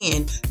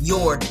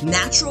your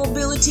natural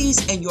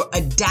abilities and your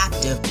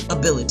adaptive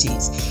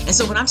abilities. And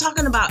so when I'm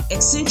talking about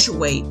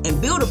accentuate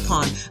and build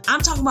upon, I'm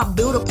talking about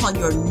build upon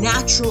your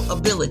natural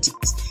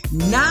abilities,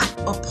 not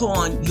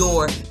upon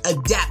your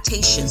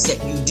adaptations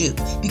that you do,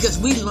 because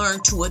we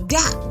learn to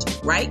adapt,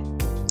 right?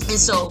 And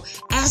so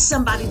as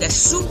somebody that's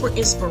super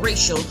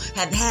inspirational,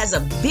 has a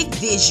big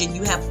vision,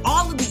 you have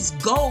all of these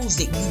goals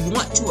that you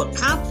want to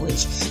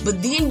accomplish,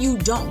 but then you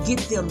don't get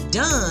them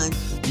done,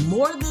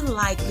 more than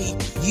likely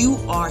you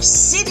are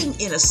sitting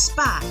in a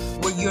spot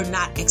where you're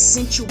not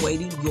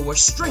accentuating your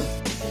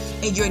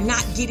strength and you're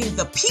not getting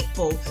the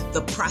people,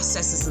 the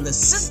processes, and the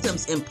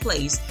systems in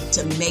place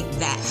to make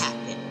that happen.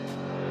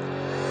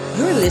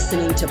 You're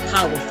listening to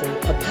Powerful,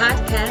 a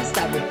podcast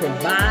that will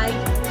provide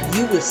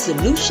you with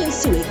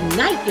solutions to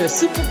ignite your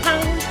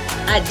superpowers,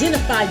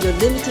 identify your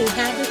limiting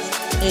habits,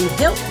 and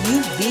help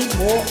you be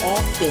more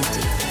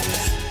authentic.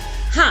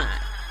 Hi,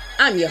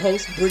 I'm your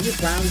host, Bridget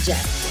Brown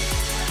Jackson.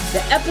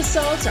 The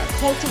episodes are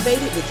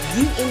cultivated with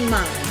you in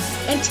mind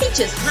and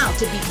teach us how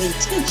to be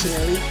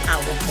intentionally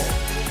powerful.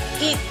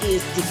 It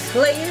is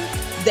declared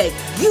that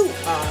you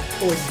are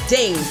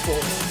ordained for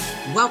it.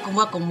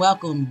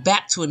 Welcome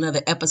back to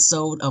another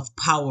episode of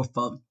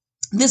Powerful.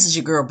 This is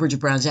your girl, Bridget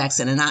Brown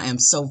Jackson, and I am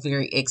so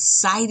very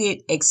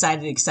excited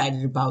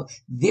about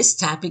this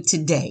topic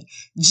today.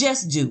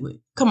 Just do it.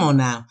 Come on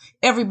now.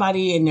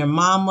 Everybody and their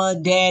mama,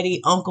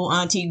 daddy, uncle,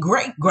 auntie,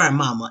 great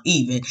grandmama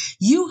even.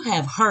 You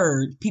have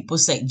heard people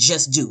say,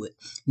 just do it.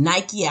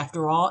 Nike,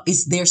 after all,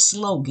 is their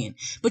slogan.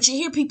 But you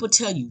hear people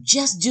tell you,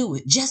 just do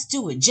it, just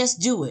do it, just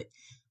do it.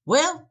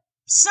 Well,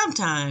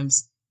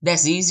 sometimes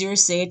that's easier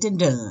said than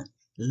done.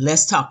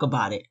 Let's talk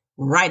about it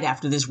right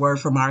after this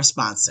word from our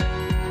sponsor.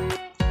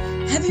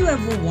 Have you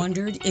ever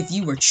wondered if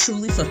you were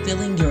truly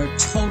fulfilling your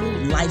total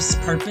life's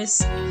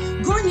purpose?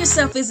 Growing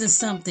yourself isn't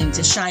something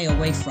to shy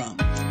away from.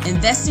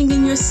 Investing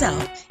in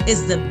yourself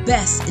is the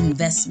best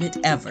investment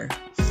ever.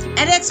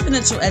 At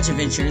Exponential Edge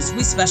Adventures,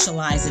 we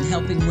specialize in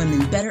helping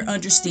women better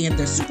understand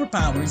their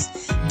superpowers,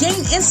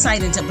 gain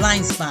insight into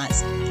blind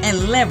spots,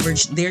 and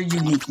leverage their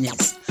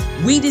uniqueness.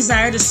 We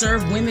desire to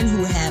serve women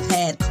who have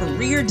had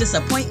career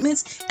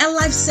disappointments and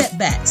life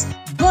setbacks,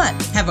 but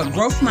have a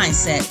growth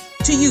mindset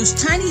to use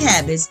tiny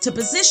habits to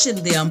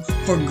position them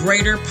for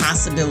greater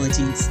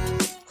possibilities.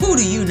 Who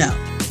do you know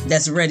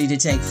that's ready to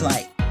take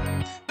flight?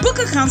 Book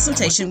a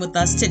consultation with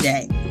us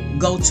today.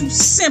 Go to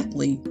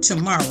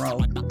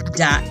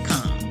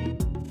simplytomorrow.com.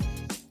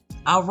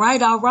 All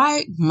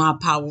right, my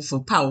powerful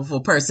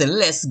person.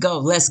 Let's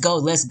go.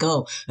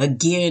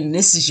 Again,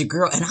 this is your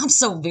girl, and I'm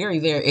so very,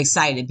 very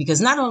excited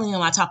because not only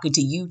am I talking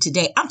to you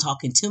today, I'm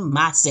talking to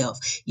myself.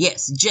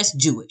 Yes, just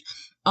do it.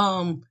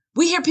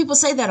 We hear people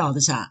say that all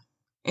the time,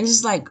 and it's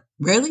just like,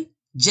 really?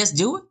 Just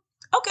do it?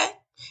 Okay.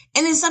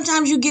 And then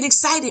sometimes you get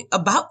excited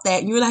about that,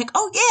 and you're like,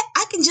 oh yeah,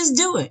 I can just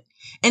do it.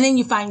 And then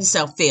you find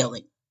yourself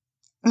failing.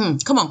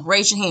 Come on,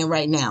 raise your hand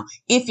right now.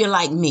 If you're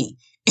like me,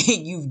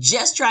 and you've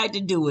just tried to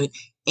do it,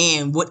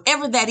 and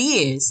whatever that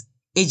is,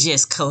 it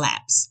just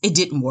collapsed. It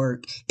didn't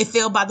work. It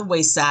fell by the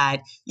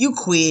wayside. You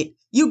quit.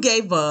 You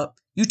gave up.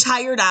 You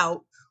tired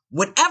out.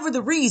 Whatever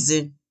the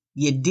reason,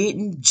 you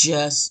didn't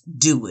just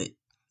do it.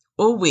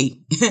 Oh,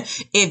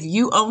 if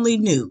you only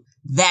knew,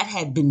 that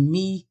had been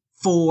me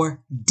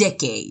for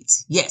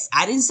decades. Yes,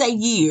 I didn't say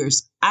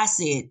years. I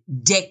said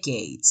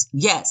decades.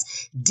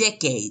 Yes,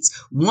 decades.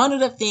 One of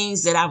the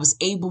things that I was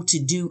able to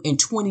do in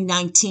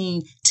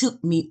 2019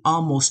 took me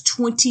almost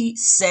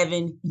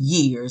 27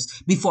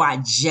 years before I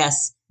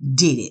just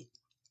did it.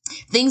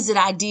 Things that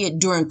I did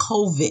during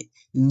COVID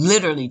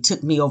literally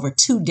took me over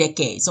 2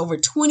 decades, over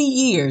 20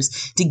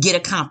 years to get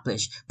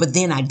accomplished. But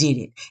then I did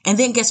it. And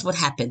then guess what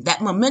happened? That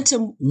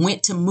momentum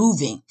went to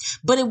moving.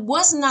 But it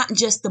was not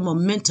just the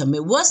momentum.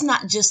 It was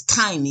not just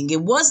timing.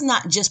 It was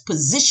not just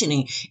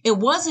positioning. It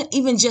wasn't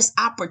even just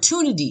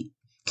opportunity.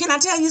 Can I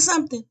tell you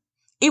something?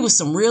 It was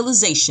some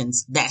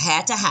realizations that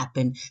had to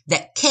happen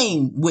that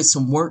came with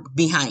some work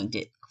behind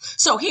it.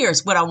 So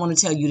here's what I want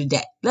to tell you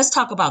today. Let's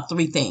talk about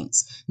 3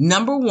 things.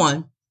 Number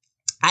 1,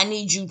 I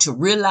need you to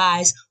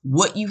realize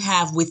what you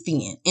have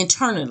within,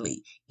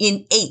 internally,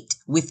 innate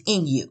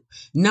within you.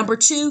 Number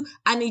 2,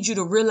 I need you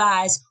to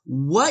realize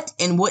what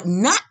and what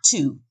not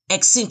to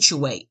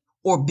accentuate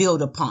or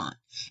build upon.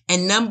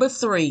 And number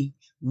 3,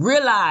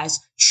 realize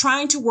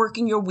trying to work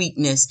in your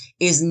weakness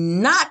is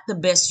not the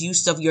best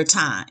use of your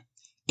time.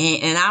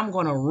 And I'm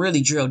going to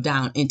really drill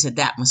down into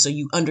that one so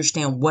you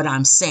understand what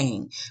I'm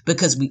saying,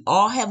 because we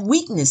all have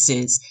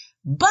weaknesses,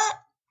 but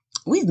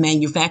we've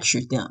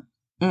manufactured them.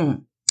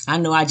 I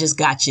know I just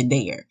got you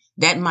there.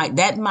 That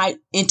might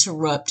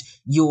interrupt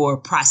your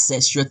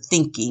process, your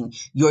thinking,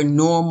 your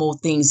normal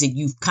things that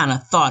you've kind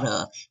of thought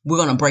of. We're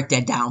going to break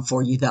that down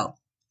for you though.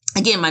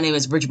 Again, my name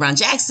is Bridget Brown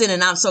Jackson,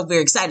 and I'm so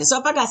very excited. So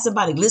if I got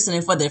somebody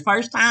listening for their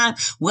first time,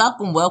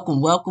 welcome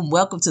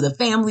to the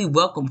family.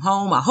 Welcome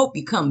home. I hope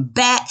you come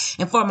back.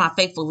 And for my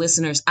faithful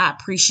listeners, I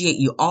appreciate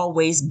you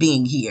always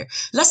being here.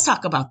 Let's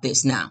talk about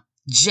this now.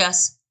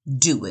 Just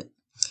do it.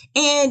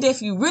 And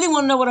if you really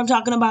want to know what I'm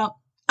talking about,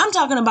 I'm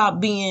talking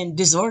about being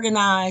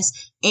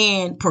disorganized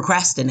and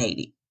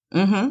procrastinating.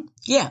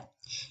 Yeah.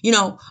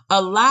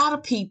 A lot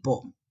of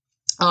people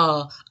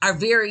are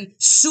very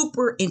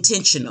super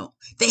intentional.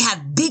 They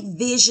have big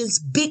visions,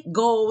 big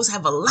goals,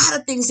 have a lot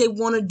of things they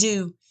want to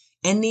do.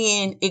 And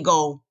then it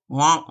go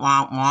wonk,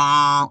 wonk,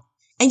 wonk.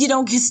 And you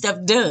don't get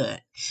stuff done.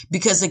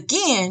 Because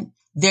again,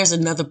 there's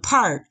another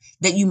part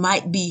that you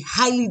might be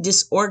highly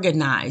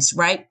disorganized,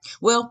 right?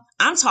 Well,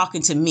 I'm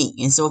talking to me.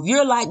 And so if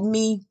you're like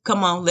me,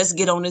 come on, let's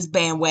get on this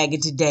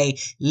bandwagon today.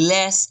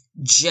 Let's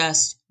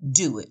just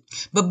do it.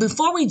 But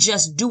before we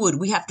just do it,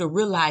 we have to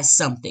realize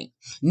something.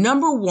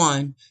 Number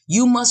one,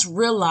 you must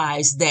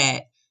realize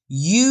that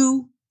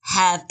you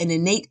have an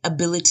innate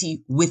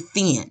ability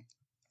within.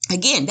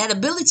 Again, that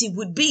ability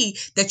would be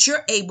that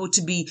you're able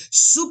to be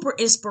super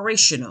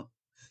inspirational.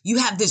 You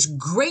have this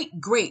great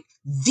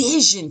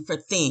vision for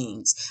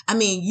things. I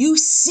mean, you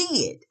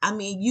see it.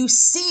 You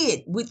see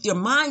it with your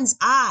mind's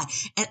eye,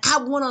 and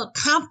I want to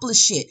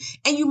accomplish it.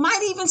 And you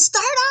might even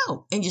start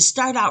out, and you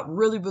start out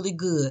really, really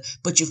good,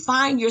 but you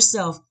find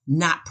yourself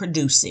not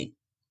producing.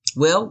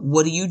 Well,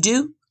 what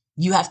do?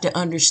 You have to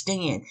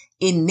understand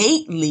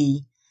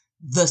innately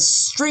the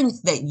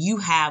strength that you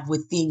have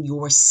within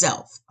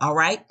yourself. All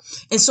right.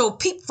 And so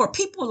for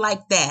people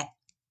like that,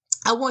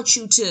 I want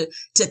you to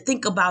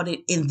think about it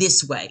in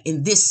this way,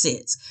 in this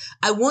sense.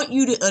 I want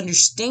you to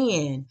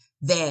understand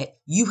that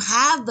you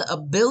have the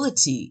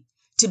ability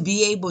to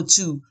be able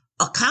to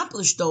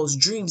accomplish those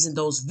dreams and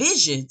those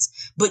visions,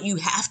 but you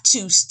have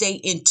to stay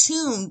in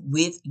tune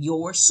with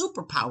your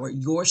superpower,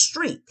 your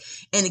strength.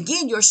 And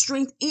again, your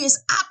strength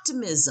is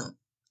optimism,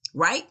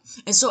 right?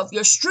 And so if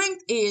your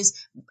strength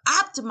is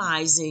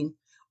optimizing,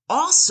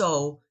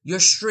 also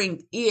your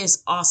strength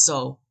is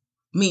also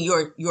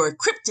your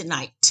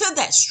kryptonite to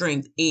that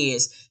strength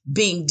is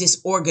being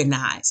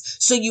disorganized.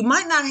 So you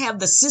might not have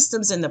the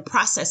systems and the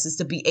processes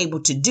to be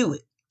able to do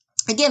it.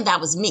 Again, that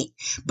was me.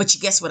 But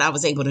guess what I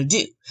was able to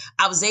do?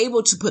 I was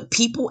able to put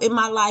people in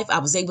my life. I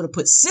was able to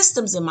put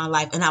systems in my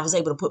life, and I was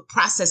able to put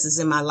processes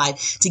in my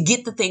life to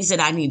get the things that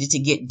I needed to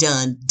get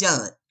done.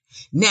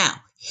 Now,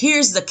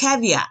 here's the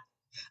caveat.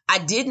 I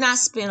did not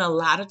spend a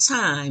lot of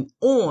time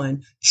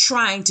on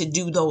trying to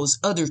do those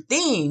other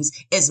things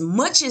as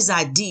much as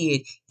I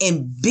did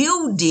in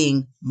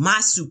building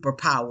my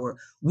superpower,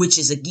 which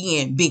is,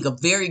 again, being a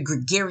very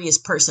gregarious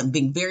person,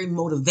 being very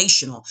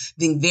motivational,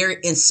 being very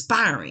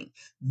inspiring.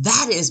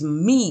 That is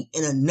me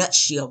in a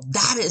nutshell.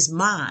 That is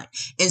mine.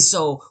 And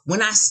so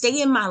when I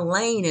stay in my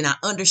lane and I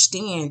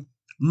understand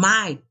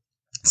my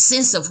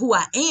sense of who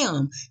I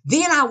am,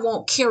 then I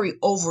won't carry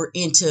over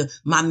into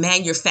my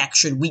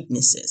manufactured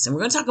weaknesses. And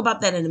we're going to talk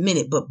about that in a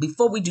minute. But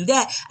before we do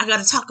that, I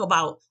got to talk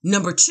about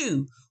number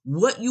two,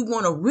 what you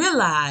want to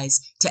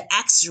realize to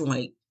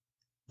accentuate.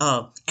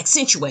 I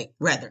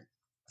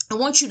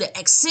want you to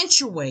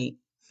accentuate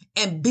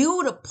and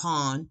build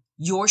upon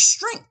your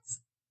strength.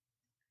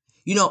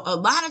 A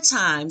lot of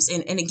times,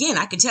 and again,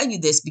 I can tell you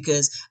this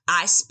because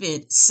I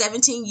spent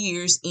 17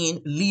 years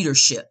in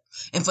leadership.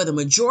 And for the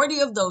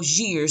majority of those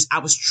years, I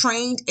was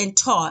trained and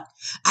taught,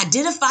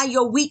 identify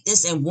your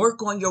weakness and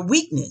work on your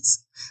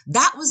weakness.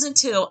 That was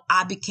until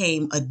I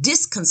became a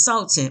DISC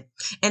consultant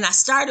and I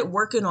started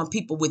working on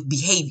people with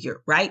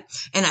behavior, right?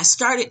 And I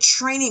started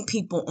training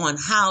people on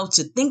how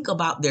to think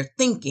about their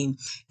thinking,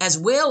 as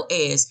well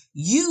as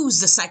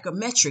use the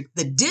psychometric,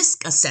 the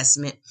DISC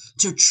assessment,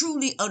 to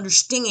truly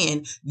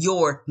understand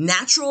your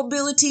natural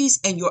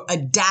abilities and your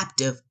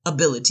adaptive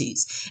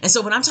abilities. And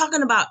so when I'm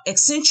talking about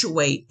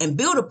accentuate and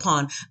build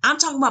upon, I'm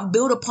talking about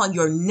build upon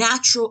your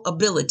natural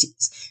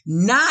abilities,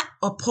 not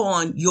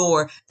upon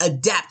your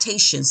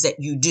adaptations that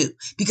you do,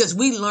 because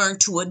we learn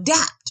to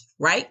adapt,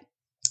 right?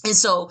 And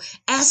so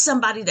as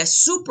somebody that's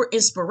super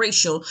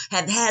inspirational,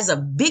 has a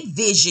big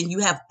vision, you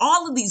have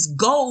all of these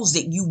goals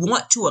that you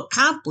want to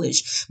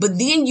accomplish, but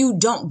then you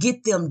don't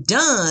get them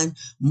done,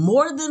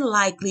 more than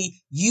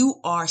likely you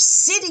are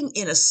sitting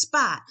in a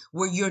spot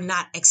where you're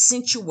not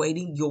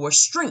accentuating your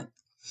strength.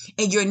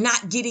 And you're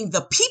not getting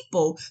the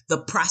people, the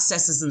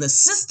processes, and the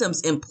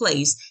systems in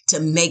place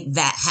to make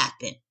that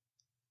happen.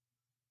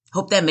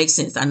 Hope that makes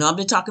sense. I know I've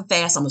been talking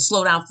fast. I'm going to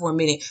slow down for a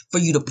minute for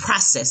you to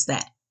process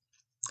that.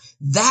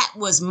 That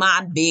was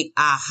my big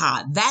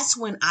aha. That's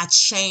when I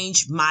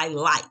changed my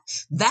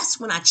life. That's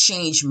when I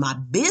changed my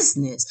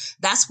business.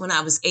 That's when I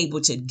was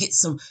able to get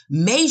some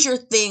major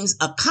things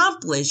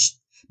accomplished,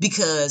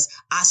 because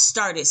I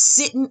started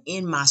sitting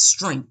in my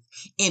strength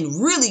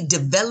and really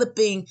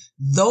developing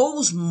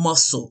those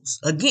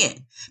muscles.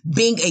 Again,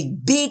 being a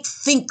big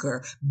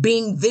thinker,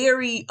 being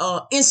very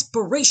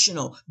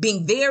inspirational,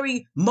 being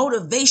very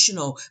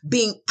motivational,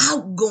 being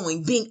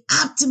outgoing, being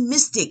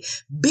optimistic,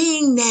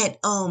 being that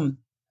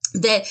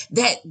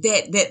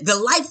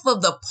the life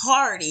of the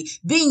party,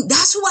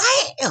 that's who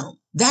I am.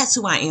 That's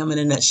who I am in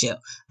a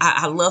nutshell.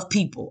 I love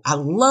people. I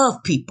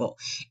love people.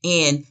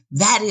 And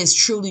that is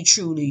truly,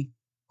 truly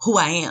who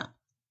I am.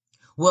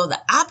 Well, the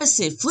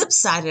opposite flip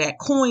side of that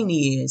coin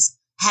is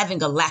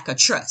having a lack of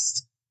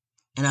trust.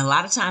 And a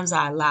lot of times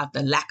I allowed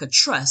the lack of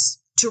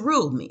trust to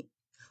rule me.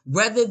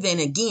 rather than,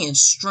 again,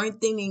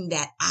 strengthening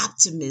that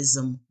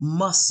optimism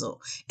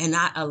muscle and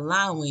not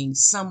allowing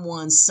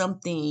someone,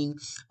 something,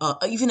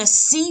 even a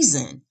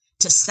season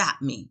to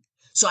stop me.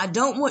 So I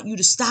don't want you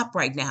to stop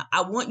right now.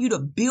 I want you to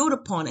build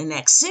upon and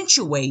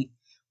accentuate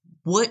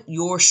what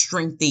your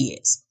strength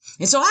is.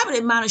 And so I would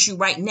admonish you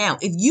right now,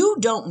 if you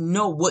don't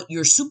know what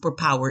your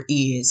superpower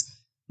is,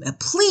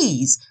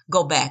 please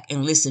go back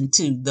and listen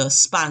to the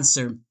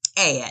sponsor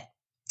ad.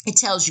 It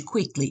tells you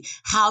quickly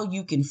how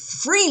you can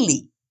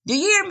freely, do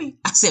you hear me?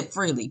 I said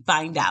freely,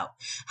 find out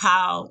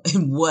how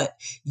and what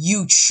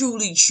you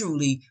truly,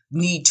 truly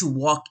need to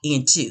walk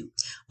into.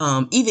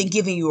 Even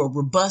giving you a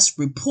robust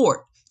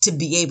report to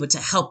be able to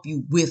help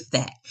you with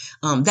that.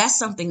 That's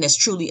something that's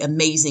truly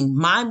amazing,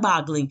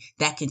 mind-boggling,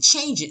 that can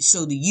change it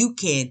so that you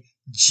can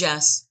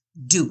just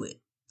do it.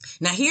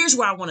 Now, here's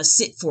where I want to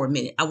sit for a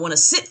minute. I want to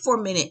sit for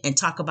a minute and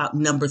talk about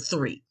number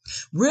 3.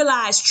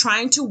 Realize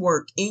trying to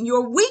work in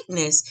your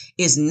weakness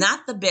is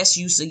not the best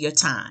use of your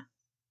time.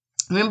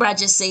 Remember, I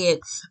just said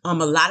a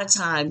lot of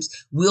times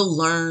we'll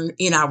learn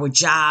in our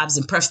jobs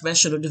and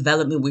professional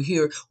development, we're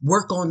here,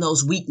 work on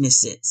those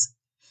weaknesses.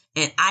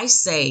 And I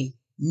say,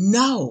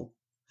 no.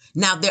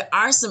 Now, there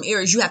are some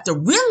areas you have to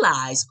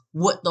realize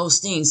what those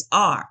things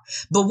are,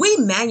 but we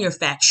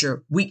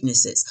manufacture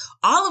weaknesses.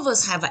 All of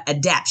us have an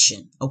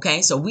adaptation.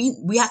 Okay. So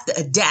we have to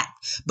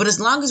adapt, but as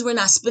long as we're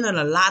not spending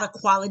a lot of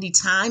quality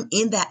time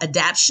in that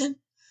adaptation,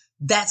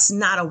 that's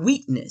not a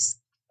weakness.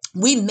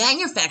 We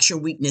manufacture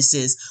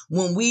weaknesses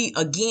when we,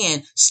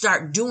 again,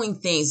 start doing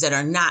things that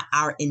are not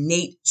our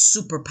innate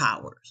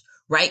superpowers,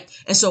 right?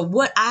 And so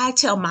what I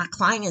tell my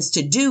clients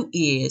to do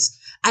is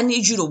I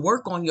need you to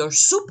work on your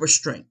super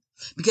strength.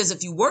 Because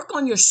if you work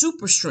on your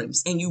super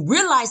strengths and you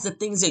realize the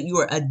things that you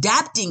are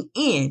adapting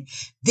in,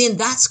 then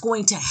that's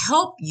going to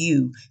help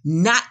you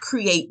not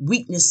create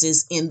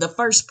weaknesses in the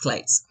first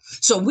place.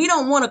 So we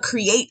don't want to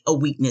create a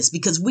weakness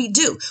because we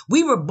do.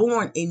 We were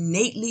born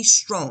innately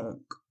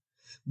strong.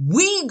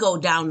 We go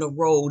down the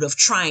road of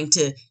trying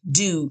to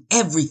do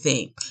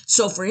everything.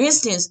 So for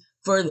instance,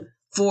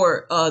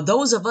 for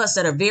those of us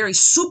that are very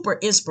super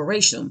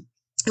inspirational,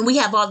 and we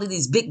have all of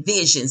these big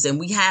visions and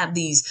we have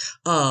these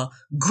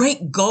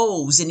great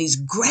goals and these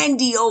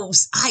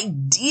grandiose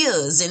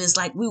ideas. And it's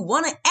like we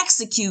want to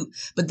execute,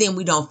 but then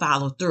we don't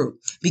follow through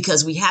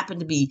because we happen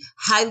to be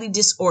highly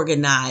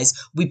disorganized.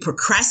 We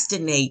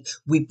procrastinate.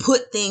 We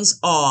put things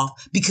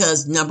off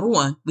because, number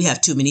one, we have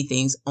too many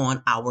things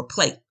on our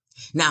plate.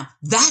 Now,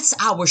 that's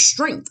our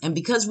strength. And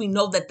because we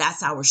know that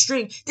that's our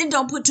strength, then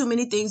don't put too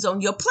many things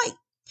on your plate.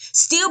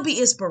 Still be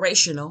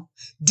inspirational,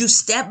 do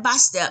step by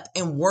step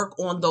and work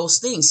on those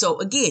things. So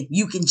again,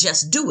 you can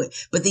just do it,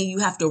 but then you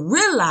have to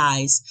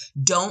realize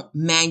don't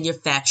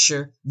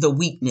manufacture the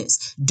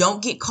weakness.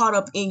 Don't get caught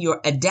up in your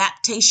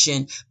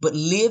adaptation, but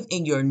live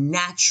in your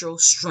natural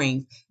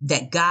strength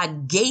that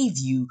God gave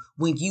you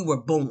when you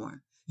were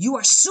born. You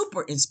are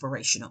super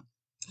inspirational.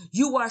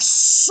 You are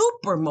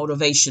super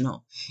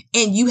motivational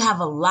and you have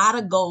a lot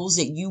of goals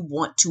that you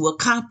want to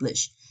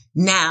accomplish.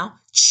 Now,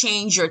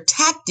 change your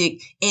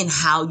tactic in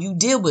how you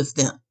deal with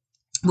them.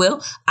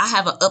 Well, I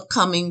have an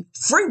upcoming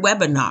free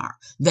webinar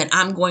that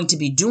I'm going to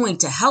be doing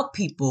to help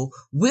people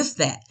with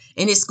that.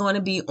 And it's going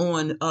to be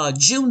on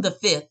June the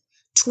 5th,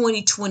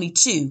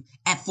 2022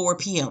 at 4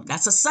 p.m.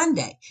 That's a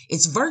Sunday.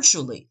 It's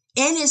virtually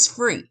and it's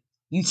free.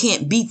 You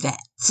can't beat that.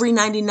 Free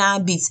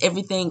 99 beats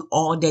everything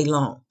all day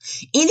long.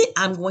 In it,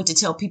 I'm going to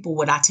tell people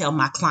what I tell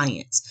my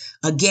clients.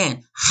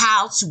 Again,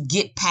 how to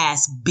get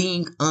past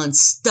being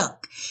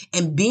unstuck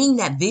and being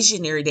that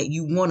visionary that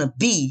you want to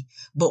be,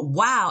 but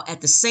while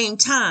at the same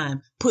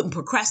time putting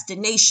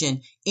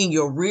procrastination in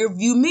your rear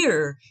view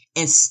mirror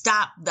and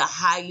stop the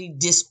highly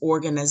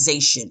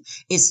disorganization.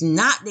 It's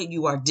not that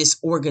you are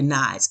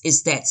disorganized.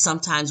 It's that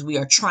sometimes we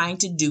are trying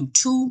to do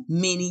too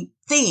many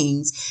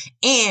things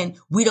and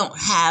we don't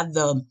have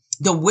the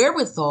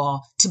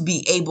wherewithal to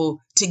be able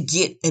to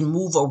get and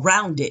move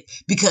around it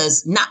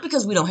not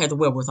because we don't have the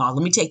wherewithal.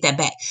 Let me take that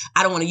back.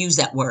 I don't want to use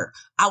that word.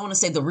 I want to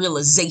say the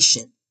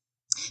realization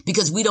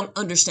because we don't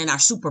understand our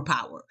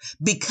superpower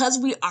because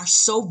we are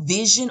so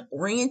vision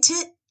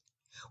oriented.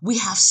 We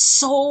have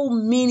so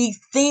many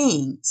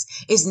things.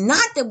 It's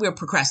not that we're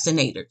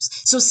procrastinators.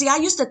 So see, I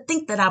used to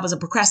think that I was a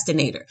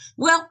procrastinator.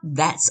 Well,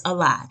 that's a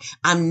lie.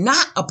 I'm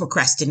not a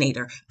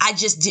procrastinator. I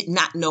just did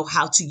not know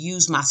how to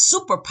use my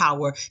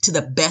superpower to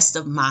the best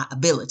of my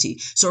ability.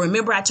 So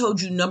remember, I told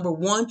you, number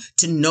one,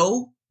 to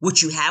know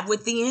what you have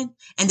within.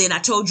 And then I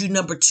told you,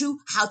 number two,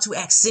 how to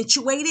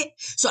accentuate it.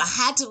 So I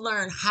had to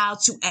learn how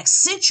to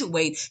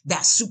accentuate that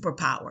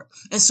superpower.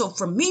 And so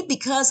for me,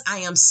 because I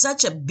am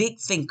such a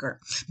big thinker,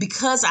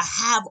 because I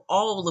have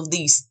all of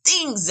these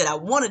things that I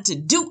wanted to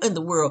do in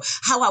the world,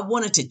 how I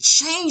wanted to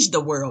change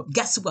the world,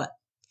 guess what?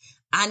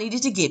 I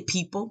needed to get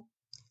people,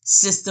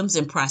 systems,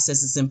 and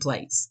processes in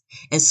place.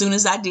 As soon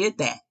as I did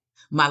that,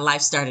 my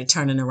life started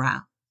turning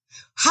around.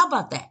 How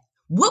about that?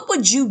 What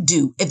would you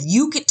do if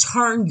you could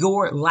turn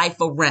your life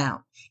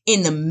around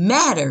in the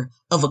matter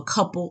of a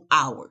couple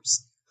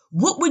hours?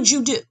 What would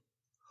you do?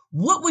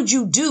 What would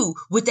you do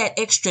with that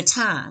extra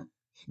time?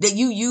 that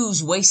you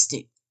use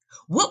wasted?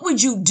 What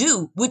would you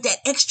do with that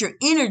extra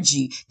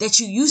energy that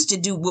you used to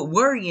do with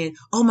worrying?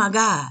 Oh my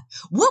God.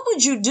 What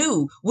would you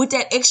do with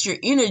that extra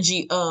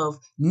energy of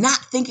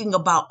not thinking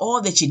about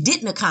all that you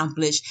didn't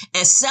accomplish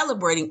and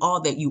celebrating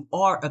all that you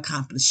are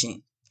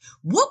accomplishing?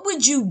 What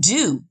would you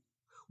do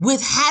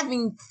with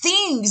having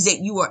things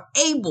that you are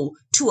able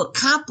to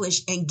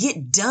accomplish and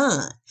get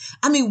done?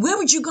 I mean, where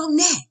would you go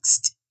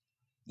next?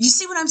 You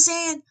see what I'm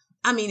saying?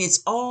 I mean,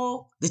 it's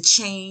all the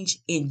change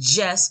in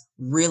just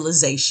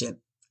realization.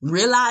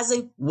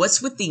 Realizing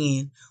what's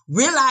within,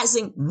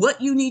 realizing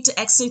what you need to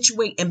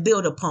accentuate and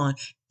build upon,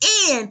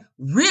 and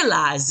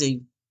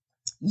realizing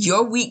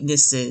your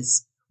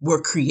weaknesses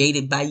were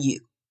created by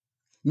you.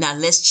 Now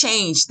let's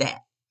change that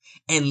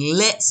and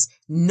let's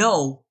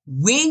know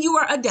when you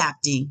are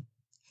adapting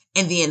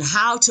and then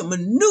how to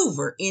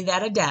maneuver in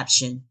that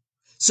adaptation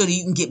so that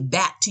you can get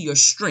back to your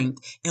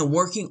strength and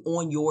working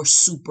on your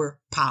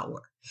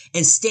superpower.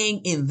 And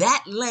staying in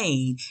that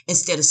lane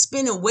instead of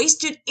spending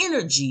wasted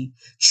energy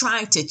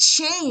trying to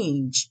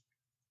change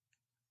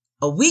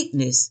a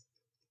weakness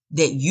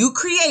that you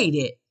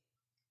created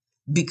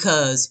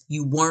because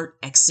you weren't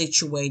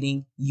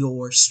accentuating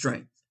your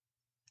strength.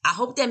 I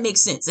hope that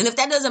makes sense. And if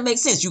that doesn't make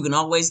sense, you can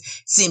always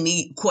send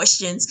me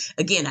questions.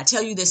 Again, I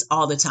tell you this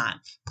all the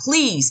time.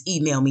 Please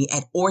email me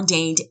at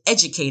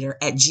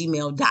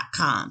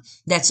ordainededucator@gmail.com.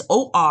 That's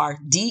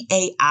ORDAINED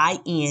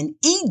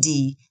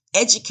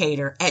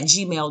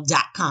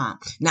educator@gmail.com.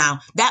 Now,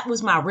 that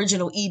was my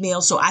original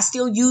email, so I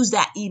still use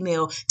that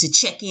email to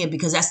check in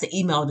because that's the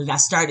email that I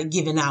started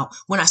giving out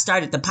when I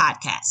started the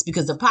podcast,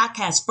 because the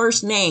podcast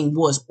first name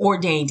was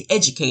Ordained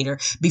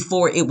Educator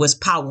before it was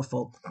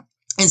Powerful.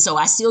 And so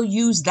I still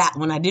use that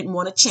one. I didn't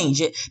want to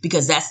change it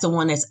because that's the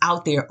one that's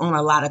out there on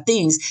a lot of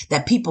things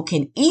that people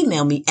can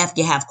email me if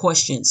you have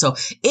questions. So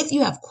if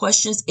you have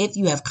questions, if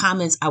you have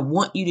comments, I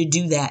want you to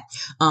do that.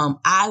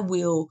 I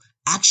will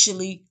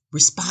actually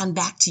respond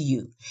back to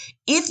you.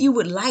 If you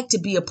would like to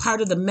be a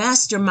part of the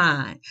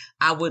mastermind,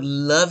 I would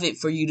love it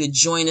for you to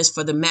join us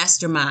for the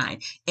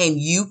mastermind. And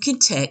you can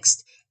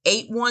text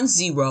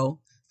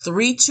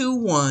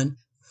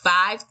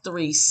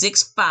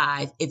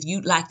 810-321-5365 if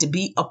you'd like to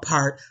be a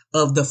part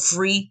of the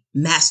free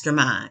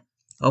mastermind.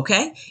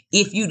 Okay.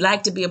 If you'd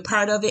like to be a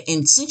part of it,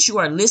 and since you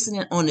are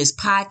listening on this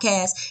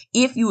podcast,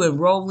 if you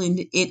enroll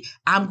in it,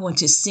 I'm going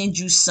to send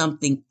you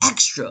something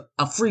extra,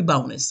 a free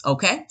bonus.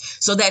 Okay.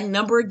 So that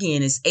number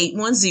again is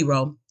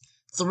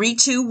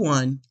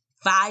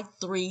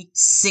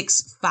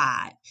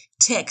 810-321-5365.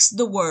 Text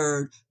the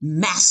word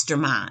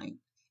mastermind.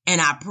 And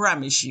I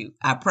promise you,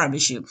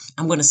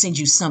 I'm going to send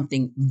you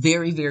something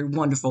very, very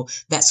wonderful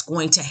that's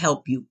going to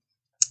help you.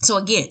 So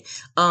again,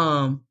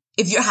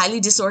 if you're highly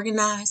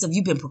disorganized, if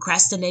you've been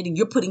procrastinating,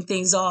 you're putting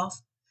things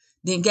off,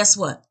 then guess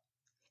what?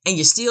 And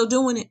you're still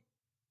doing it.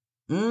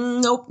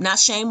 Nope, not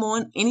shame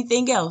on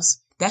anything else.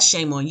 That's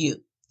shame on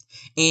you.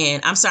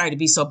 And I'm sorry to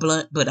be so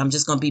blunt, but I'm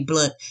just going to be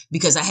blunt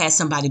because I had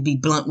somebody be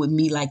blunt with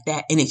me like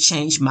that and it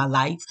changed my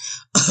life.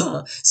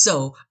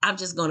 So I'm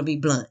just going to be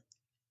blunt.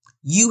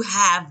 You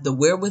have the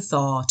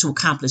wherewithal to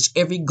accomplish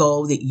every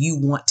goal that you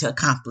want to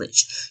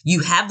accomplish.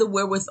 You have the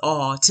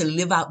wherewithal to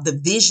live out the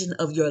vision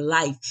of your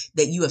life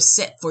that you have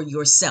set for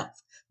yourself.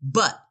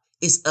 But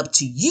it's up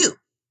to you.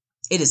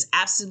 It is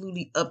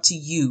absolutely up to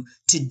you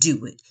to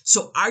do it.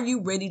 So are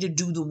you ready to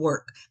do the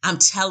work? I'm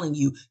telling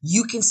you,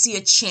 you can see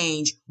a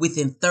change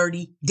within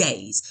 30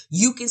 days.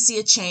 You can see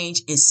a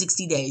change in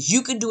 60 days.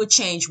 You can do a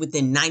change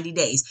within 90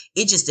 days.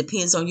 It just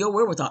depends on your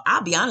wherewithal.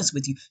 I'll be honest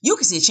with you. You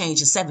can see a change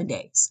in 7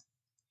 days.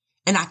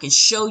 And I can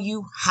show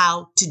you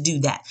how to do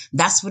that.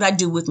 That's what I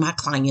do with my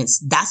clients.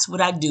 That's what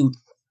I do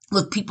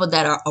with people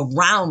that are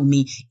around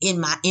me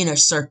in my inner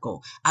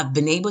circle. I've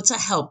been able to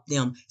help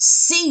them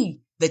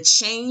see the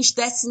change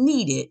that's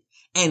needed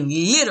and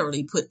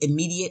literally put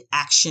immediate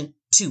action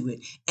to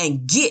it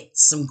and get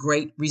some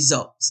great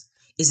results.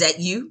 Is that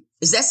you?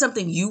 Is that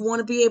something you want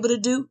to be able to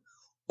do?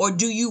 Or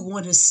do you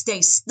want to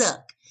stay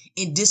stuck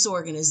in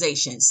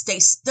disorganization? Stay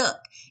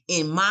stuck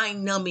in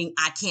mind-numbing,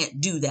 I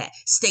can't do that.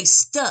 Stay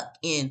stuck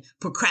in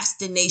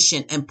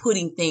procrastination and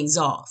putting things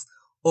off.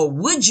 Or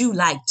would you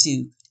like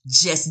to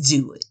just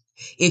do it?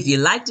 If you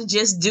like to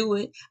just do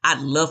it,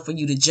 I'd love for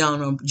you to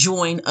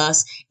join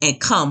us and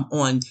come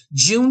on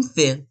June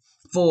 5th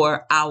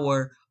for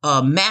our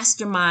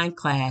mastermind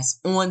class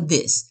on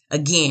this.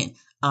 Again,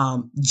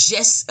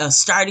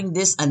 starting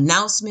this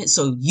announcement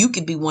so you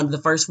could be one of the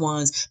first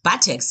ones by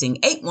texting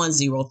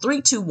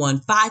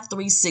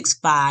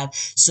 810-321-5365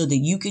 so that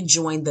you can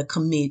join the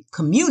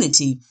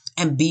community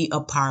and be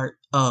a part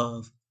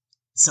of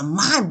some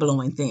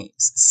mind-blowing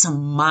things, So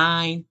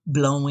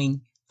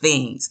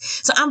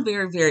I'm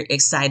very, very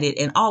excited.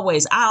 And I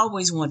always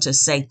want to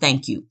say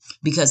thank you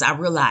because I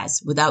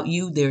realize without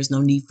you, there's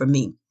no need for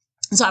me.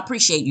 So I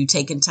appreciate you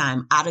taking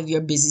time out of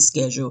your busy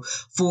schedule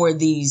for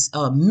these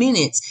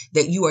minutes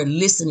that you are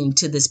listening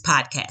to this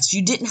podcast.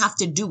 You didn't have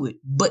to do it,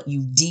 but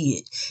you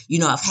did. You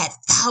know, I've had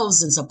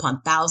thousands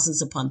upon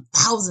thousands upon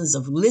thousands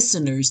of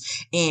listeners,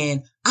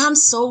 and I'm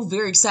so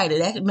very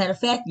excited. As a matter of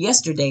fact,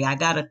 yesterday I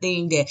got a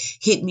thing that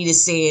hit me that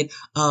said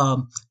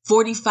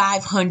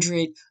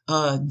 4,500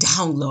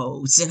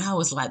 downloads. And I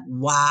was like,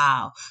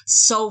 wow,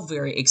 so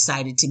very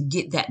excited to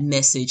get that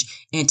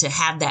message and to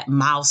have that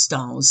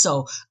milestone.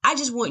 So I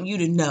just want you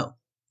to know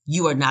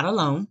you are not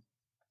alone.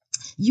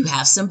 You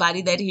have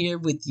somebody that here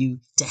with you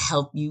to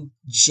help you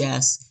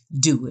just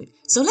do it.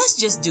 So let's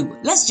just do it.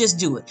 Let's just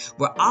do it.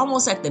 We're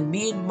almost at the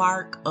mid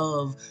mark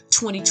of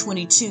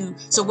 2022.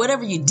 So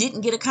whatever you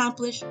didn't get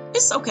accomplished,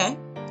 it's okay.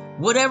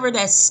 Whatever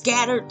that's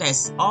scattered,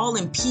 that's all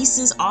in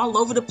pieces, all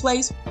over the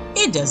place,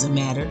 it doesn't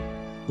matter.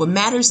 What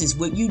matters is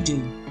what you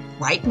do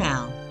right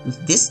now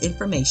with this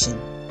information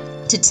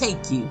to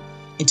take you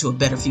into a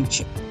better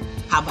future.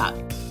 How about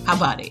it? How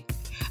about it?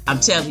 I'm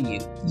telling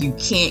you, you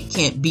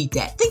can't beat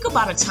that. Think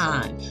about a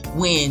time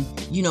when,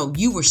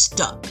 you were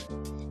stuck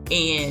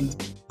and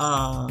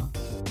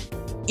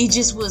it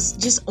just was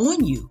just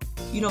on you.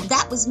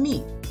 That was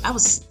me. I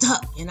was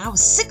stuck and I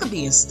was sick of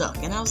being stuck.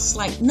 And I was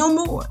like, no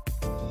more.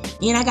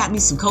 And I got me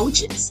some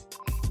coaches.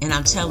 And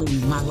I'm telling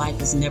you, my life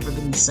has never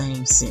been the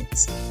same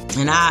since.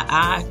 And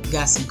I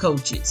got some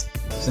coaches.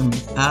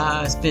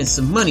 I spent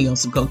some money on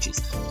some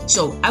coaches.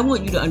 So I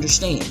want you to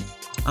understand,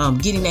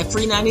 getting that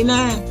free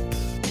 99,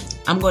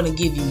 I'm going to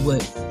give you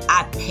what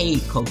I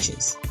paid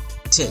coaches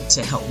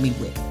to help me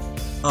with.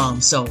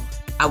 So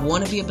I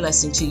want to be a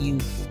blessing to you.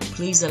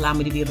 Please allow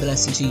me to be a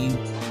blessing to you.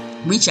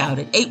 Reach out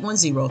at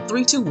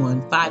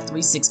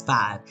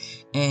 810-321-5365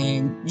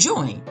 and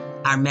join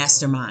our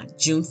mastermind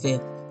June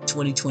 5th,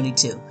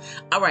 2022.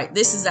 All right,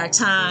 this is our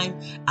time.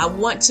 I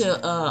want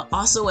to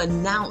also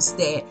announce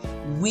that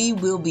we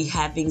will be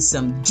having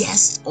some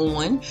guests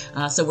on.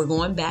 So we're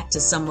going back to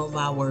some of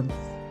our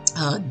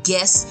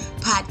guest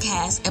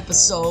podcast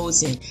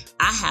episodes, and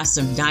I have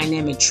some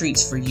dynamic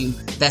treats for you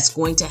that's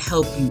going to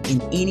help you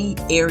in any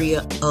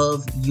area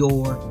of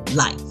your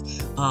life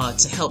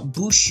to help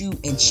boost you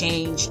and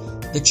change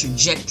the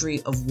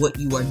trajectory of what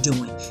you are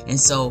doing. And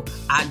so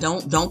I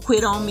don't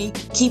quit on me.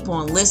 Keep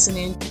on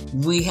listening.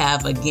 We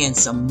have, again,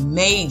 some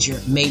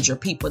major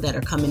people that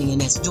are coming in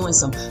that's doing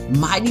some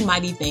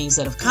mighty things,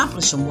 that have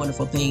accomplished some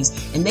wonderful things.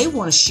 And they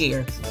want to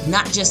share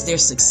not just their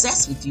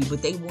success with you,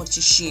 but they want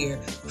to share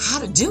how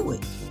to do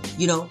it.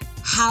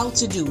 How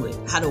to do it,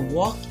 how to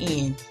walk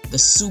in the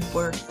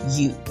super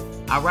you.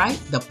 All right.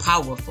 The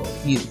powerful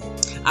you.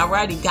 All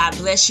righty. God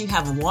bless you.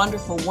 Have a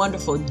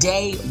wonderful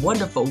day,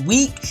 wonderful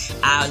week.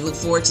 I look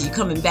forward to you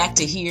coming back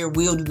to hear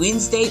Wield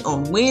Wednesday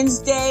on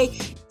Wednesday.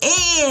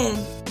 And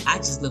I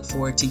just look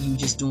forward to you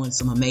just doing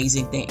some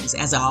amazing things.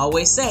 As I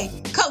always say,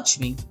 coach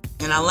me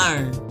and I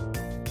learn.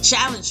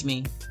 Challenge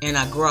me and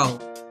I grow.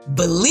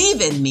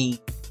 Believe in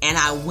me and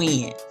I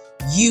win.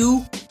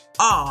 You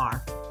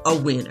are a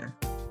winner.